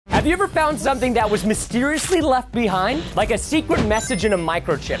Have you ever found something that was mysteriously left behind? Like a secret message in a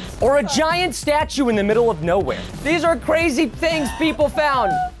microchip, or a giant statue in the middle of nowhere. These are crazy things people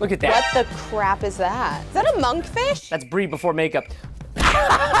found. Look at that. What the crap is that? Is that a monkfish? That's Brie before makeup.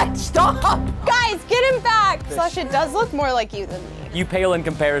 Stop! Guys, get him back! Slush, it does look more like you than me. You pale in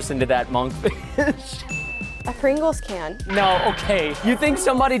comparison to that monkfish. A Pringles can. No, okay. You think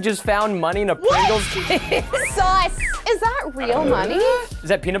somebody just found money in a Pringles can? Sus! Is that real money? Is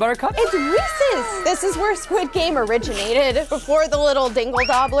that peanut butter cup? It's Reese's! This is where Squid Game originated. Before the little dingle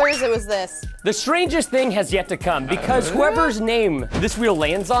dobblers, it was this. The strangest thing has yet to come, because whoever's name this wheel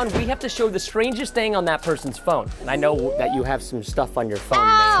lands on, we have to show the strangest thing on that person's phone. And I know that you have some stuff on your phone,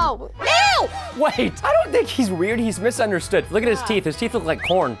 Ow! man. Ew! Wait, I don't think he's weird, he's misunderstood. Look at his teeth. His teeth look like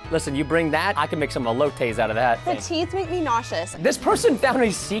corn. Listen, you bring that, I can make some elotes out of that. The teeth make me nauseous. This person found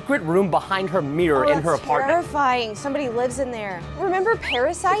a secret room behind her mirror in her apartment. Terrifying. Somebody lives in there. Remember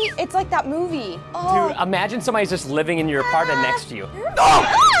Parasite? It's like that movie. Oh. Dude, imagine somebody's just living in your apartment next to you.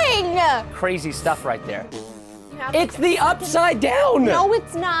 Oh! Crazy stuff right there. It's the upside down. No,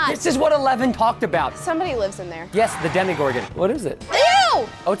 it's not. This is what 11 talked about. Somebody lives in there. Yes, the Demigorgon. What is it? Ew!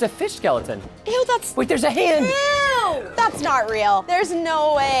 Oh, it's a fish skeleton. Ew, that's... Wait, there's a hand. Ew! That's not real. There's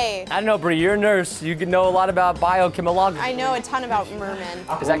no way. I don't know, Brie, you're a nurse. You can know a lot about biochemology. I know a ton about mermen.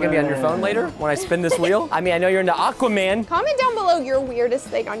 Is that gonna be on your phone later when I spin this wheel? I mean, I know you're into Aquaman. Comment down below your weirdest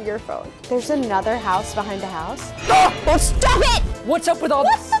thing on your phone. There's another house behind a house. Oh, Stop it! what's up with all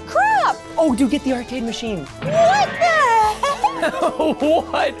What this? the crap? Oh, dude, get the arcade machine. What the heck?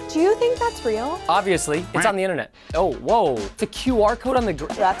 What? Do you think that's real? Obviously, it's on the internet. Oh, whoa. It's a QR code on the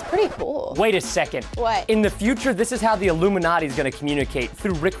That's pretty cool. Wait a second. What? In the future, this is how the Illuminati is gonna communicate,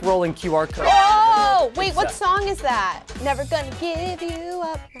 through Rick-rolling QR codes. Oh, wait, what song is that? Never gonna give you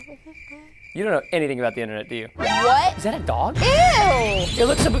up. You don't know anything about the internet, do you? What? Is that a dog? Ew! It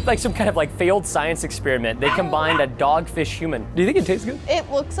looks like some kind of like failed science experiment. They combined a dogfish human. Do you think it tastes good?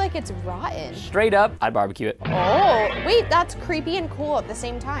 It looks like it's rotten. Straight up, I'd barbecue it. Oh, wait, that's creepy and cool at the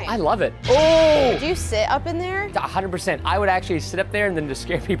same time. I love it. Oh! Do you sit up in there? 100%. I would actually sit up there and then just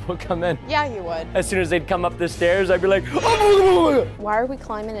scare people who come in. Yeah, you would. As soon as they'd come up the stairs, I'd be like, oh! Why are we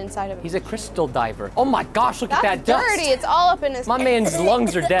climbing inside of it? He's a crystal diver. Oh my gosh, look at That's that dust. dirty. It's all up in his... My man's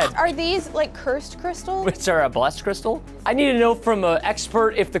lungs are dead. Are these like cursed crystals? Which are a blessed crystal? I need to know from an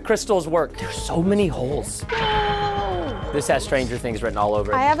expert if the crystals work. There's so many holes. No. This has Stranger Things written all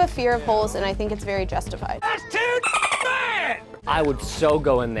over it. I have a fear of holes and I think it's very justified. That's too bad! I would so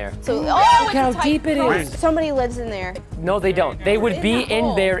go in there. So, Look at how deep it crawl. is. Somebody lives in there. No, they don't. They would be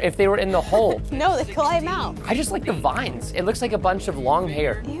in there if they were in the hole. No, they climb out. I just like the vines. It looks like a bunch of long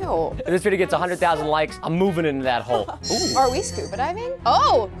hair. Ew. If this video gets 100,000 likes, I'm moving into that hole. Ooh. Are we scuba diving?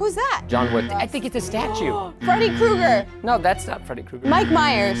 Oh, who's that? John Wick. I think it's a statue. Freddy Krueger. No, that's not Freddy Krueger. Mike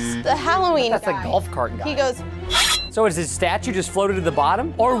Myers, the Halloween That's guy. the golf cart guy. He goes, So is his statue just floated to the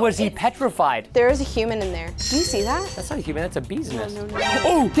bottom? Or was he petrified? there is a human in there. Do you see that? That's not a human, that's a bee's nest. no.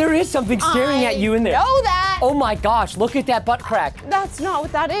 Oh, there is something staring at you in there. Know that. Oh my gosh, look at that butt crack. That's not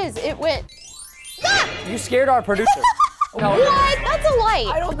what that is. It went. Ah! You scared our producer. No, What? That's a light.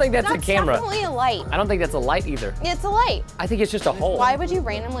 I don't think that's a camera. Definitely a light. I don't think that's a light either. It's a light. I think it's just a hole. Why would you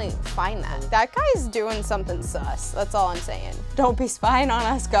randomly find that? That guy's doing something sus. That's all I'm saying. Don't be spying on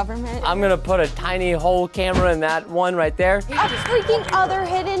us, government. I'm gonna put a tiny hole camera in that one right there. A freaking other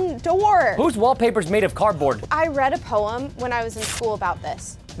hidden door. Whose wallpaper's made of cardboard? I read a poem when I was in school about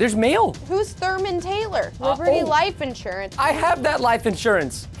this. There's mail. Who's Thurman Taylor? Liberty oh. Life Insurance. I have that life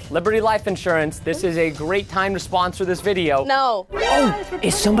insurance. Liberty Life Insurance. This is a great time to sponsor this video. No. Oh,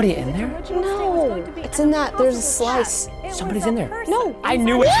 is somebody in there? No. It's in that. There's a slice. Somebody's in there. No. I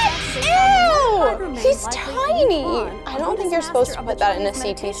knew it. Ew! He's tiny. I don't think you're supposed to put that in a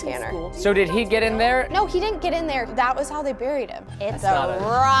CT scanner. So did he get in there? No, he didn't get in there. That was how they buried him. It's not a it.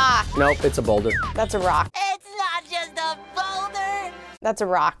 rock. Nope, it's a boulder. That's a rock. It's not just a boulder. That's a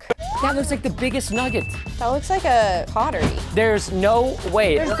rock. That looks like the biggest nugget. That looks like a pottery. There's no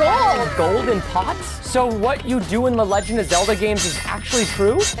way. There's gold. Gold in pots? So what you do in the Legend of Zelda games is actually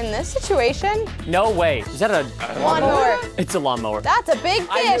true? In this situation, No way. Is that a lawnmower. It's a lawnmower. That's a big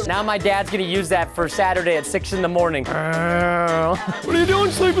fish. Now my dad's gonna use that for Saturday at 6 in the morning. What are you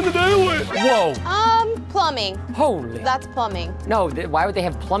doing sleeping the day away? Whoa. Plumbing. Holy. That's plumbing. No, why would they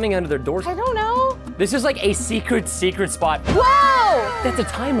have plumbing under their doors? I don't know. This is like a secret spot. Whoa! That's a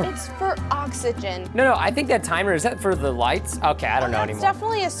timer. It's for oxygen. No, I think that timer, is that for the lights? Okay, I don't know That's anymore.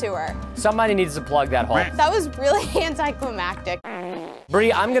 definitely a sewer. Somebody needs to plug that hole. That was really anticlimactic.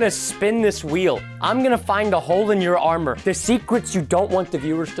 Bree, I'm gonna spin this wheel. I'm gonna find a hole in your armor. The secrets you don't want the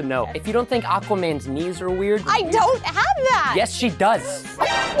viewers to know. If you don't think Aquaman's knees are weird. I don't have that. Yes, she does.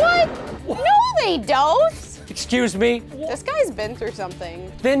 What? No, they don't. Excuse me? This guy's been through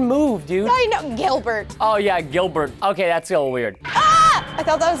something. Then move, dude. I know, Gilbert. Oh yeah, Gilbert. Okay, that's a little weird. Ah! I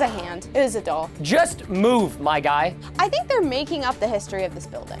thought that was a hand. It was a doll. Just move, my guy. I think they're making up the history of this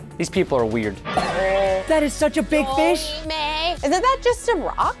building. These people are weird. That is such a big fish. Isn't that just a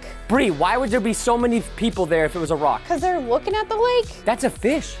rock? Bree, why would there be so many people there if it was a rock? Because they're looking at the lake? That's a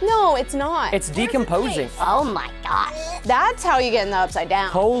fish. No, it's not. It's decomposing. Oh my gosh. That's how you get in the upside down.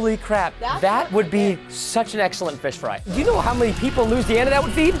 Holy crap. That would be such an excellent fish fry. Do you know how many people in Louisiana that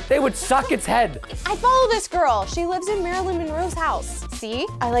would feed? They would suck its head. I follow this girl. She lives in Marilyn Monroe's house. See?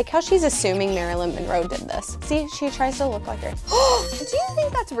 I like how she's assuming Marilyn Monroe did this. See, she tries to look like her. Do you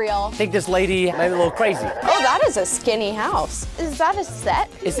think that's real? I think this lady might be a little crazy. Oh, that is a skinny house. Is that a set?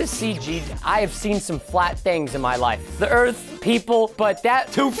 Is this CG? I have seen some flat things in my life. The earth, people, but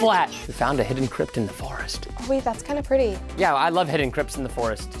that too flat. We found a hidden crypt in the forest. Oh wait, that's kind of pretty. Yeah, I love hidden crypts in the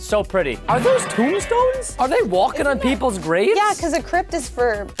forest. So pretty. Are those tombstones? Are they walking on people's graves? Yeah, because a crypt is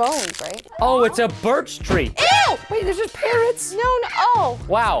for bones, right? Oh, it's a birch tree. Ew! Wait, there's just parrots. No, oh.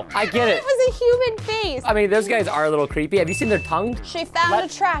 Wow, I get it. It was a human face. I mean, those guys are a little creepy. Have you seen their tongue? She found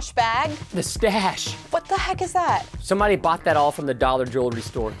a trash bag. The stash. What the heck is that? Somebody bought that all from the dollar jewelry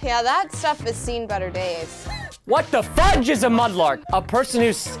store. Yeah, that stuff has seen better days. What the fudge is a mudlark? A person who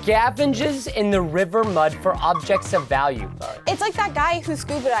scavenges in the river mud for objects of value. Sorry. It's like that guy who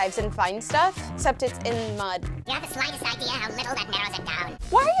scuba dives and finds stuff, except it's in mud. You have the slightest idea how little that narrows it down.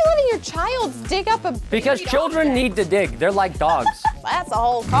 Why are you letting your child dig up a Because children need to dig. They're like dogs. That's a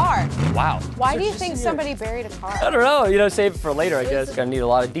whole car. Wow. Why do you think somebody buried a car? I don't know. You know, save it for later, I guess. Gonna need a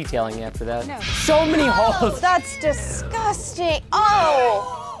lot of detailing after that. No. So many holes. That's disgusting.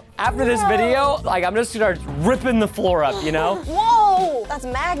 Oh. After this video, like, I'm just gonna start ripping the floor up, you know? Whoa. That's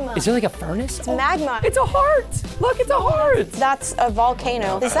magma. Is there like a furnace? It's magma. It's a heart. Look, it's a heart. That's a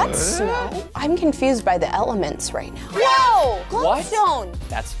volcano. Is that snow? I'm confused by the elements right now. Whoa! What? Glowstone.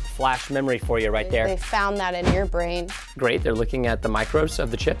 That's flash memory for you right there. They found that in your brain. Great, they're looking at the micros of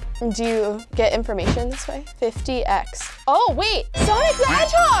the chip. Do you get information this way? 50x. Oh, wait, Sonic the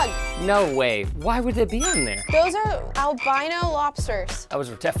Hedgehog! No way. Why would they be on there? Those are albino lobsters. Those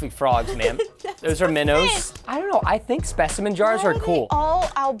are definitely frogs, ma'am. Those are minnows. I don't know, I think specimen jars are cool.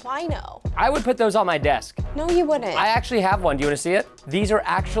 All albino. I would put those on my desk. No, you wouldn't. I actually have one. Do you want to see it? These are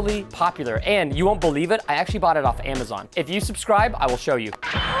actually popular, and you won't believe it, I actually bought it off Amazon. If you subscribe, I will show you.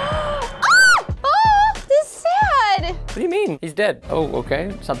 This is sad. What do you mean? He's dead. Oh,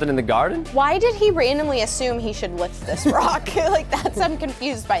 okay. Something in the garden? Why did he randomly assume he should lift this rock? I'm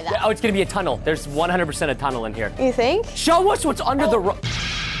confused by that. Oh, it's gonna be a tunnel. There's 100% a tunnel in here. You think? Show us what's under the rock.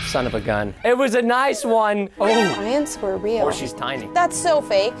 Son of a gun. It was a nice one. Oh. Giants were real. Or she's tiny. That's so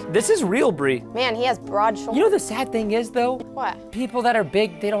fake. This is real, Brie. Man, he has broad shoulders. You know the sad thing is, though? What? People that are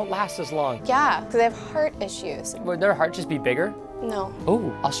big, they don't last as long. Yeah, because they have heart issues. Would their heart just be bigger? No.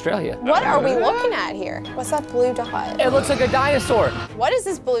 Oh, Australia. What are we looking at here? What's that blue dot? It looks like a dinosaur. What is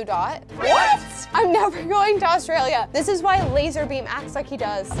this blue dot? What? I'm never going to Australia. This is why Laser Beam acts like he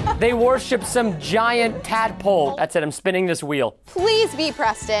does. They worship some giant tadpole. That's it, I'm spinning this wheel. Please be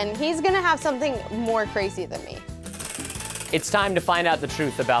Preston. He's gonna have something more crazy than me. It's time to find out the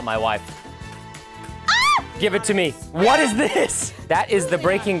truth about my wife. Give it to me. What is this? That is the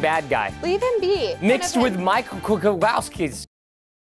Breaking Bad guy. Leave him be. Mixed with Michael Kowalski's.